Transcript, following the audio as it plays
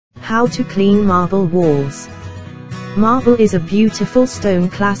How to clean marble walls. Marble is a beautiful stone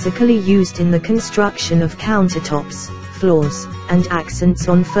classically used in the construction of countertops, floors, and accents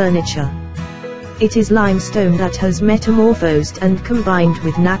on furniture. It is limestone that has metamorphosed and combined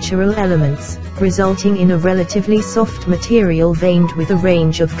with natural elements, resulting in a relatively soft material veined with a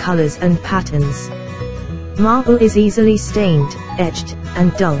range of colors and patterns. Marble is easily stained, etched,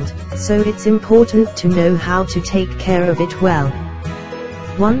 and dulled, so it's important to know how to take care of it well.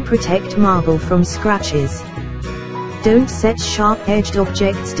 1. Protect marble from scratches. Don't set sharp-edged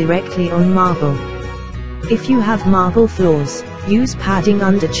objects directly on marble. If you have marble floors, use padding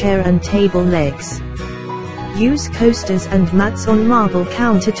under chair and table legs. Use coasters and mats on marble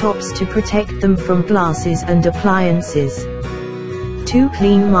countertops to protect them from glasses and appliances. 2.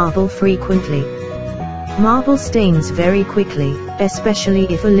 Clean marble frequently. Marble stains very quickly, especially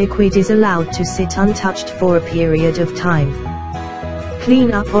if a liquid is allowed to sit untouched for a period of time.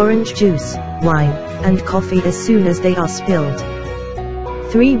 Clean up orange juice, wine, and coffee as soon as they are spilled.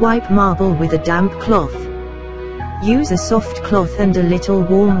 3. Wipe marble with a damp cloth. Use a soft cloth and a little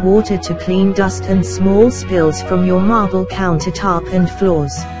warm water to clean dust and small spills from your marble countertop and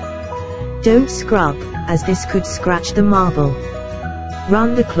floors. Don't scrub, as this could scratch the marble.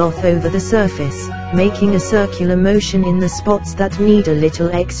 Run the cloth over the surface, making a circular motion in the spots that need a little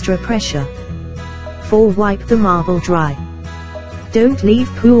extra pressure. 4. Wipe the marble dry. Don't leave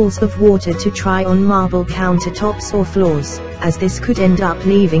pools of water to dry on marble countertops or floors, as this could end up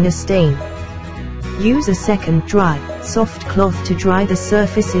leaving a stain. Use a second dry, soft cloth to dry the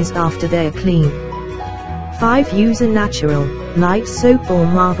surfaces after they're clean. 5. Use a natural, light soap or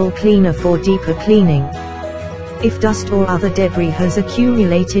marble cleaner for deeper cleaning. If dust or other debris has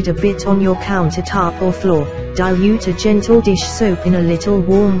accumulated a bit on your countertop or floor, dilute a gentle dish soap in a little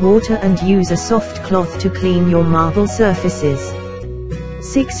warm water and use a soft cloth to clean your marble surfaces.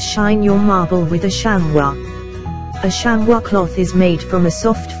 6. Shine your marble with a chamois. A chamois cloth is made from a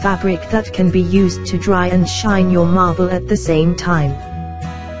soft fabric that can be used to dry and shine your marble at the same time.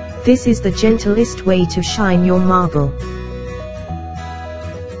 This is the gentlest way to shine your marble.